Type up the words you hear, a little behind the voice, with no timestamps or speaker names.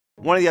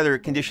One of the other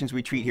conditions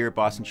we treat here at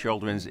Boston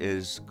Children's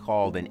is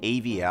called an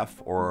AVF,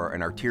 or an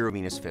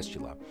arteriovenous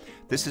fistula.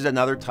 This is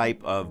another type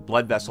of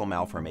blood vessel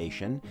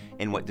malformation,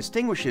 and what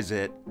distinguishes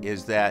it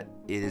is that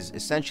it is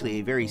essentially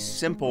a very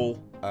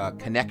simple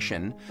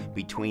connection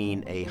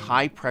between a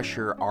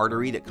high-pressure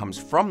artery that comes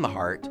from the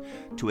heart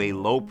to a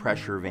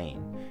low-pressure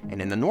vein.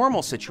 And in the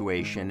normal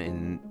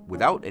situation,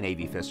 without an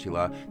AV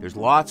fistula, there's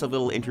lots of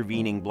little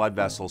intervening blood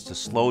vessels to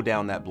slow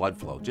down that blood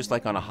flow. Just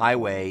like on a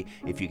highway,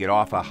 if you get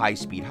off a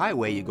high-speed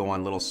highway, you go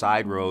on little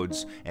side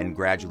roads and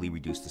gradually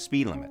reduce the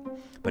speed limit.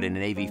 But in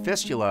an AV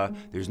fistula,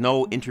 there's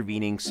no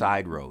intervening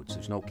side roads,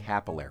 there's no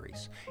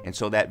capillaries. And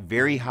so that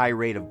very high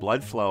rate of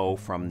blood flow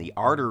from the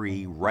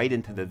artery right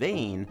into the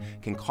vein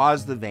can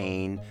cause the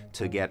vein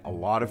to get a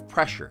lot of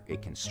pressure.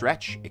 It can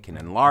stretch, it can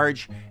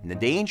enlarge, and the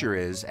danger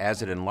is,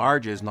 as it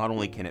enlarges, not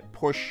only can it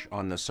push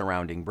on the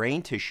surrounding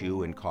brain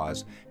tissue and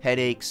cause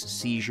headaches,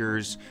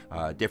 seizures,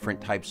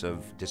 different types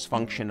of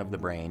dysfunction of the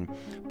brain,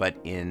 but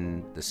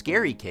in the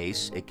scary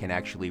case, it can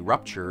actually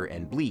rupture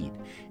and bleed.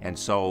 And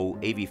so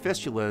AV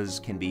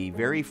fistulas can be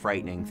very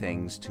frightening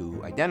things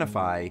to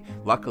identify.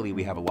 Luckily,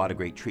 we have a lot of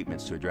great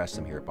treatments to address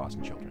them here at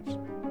Boston Children's.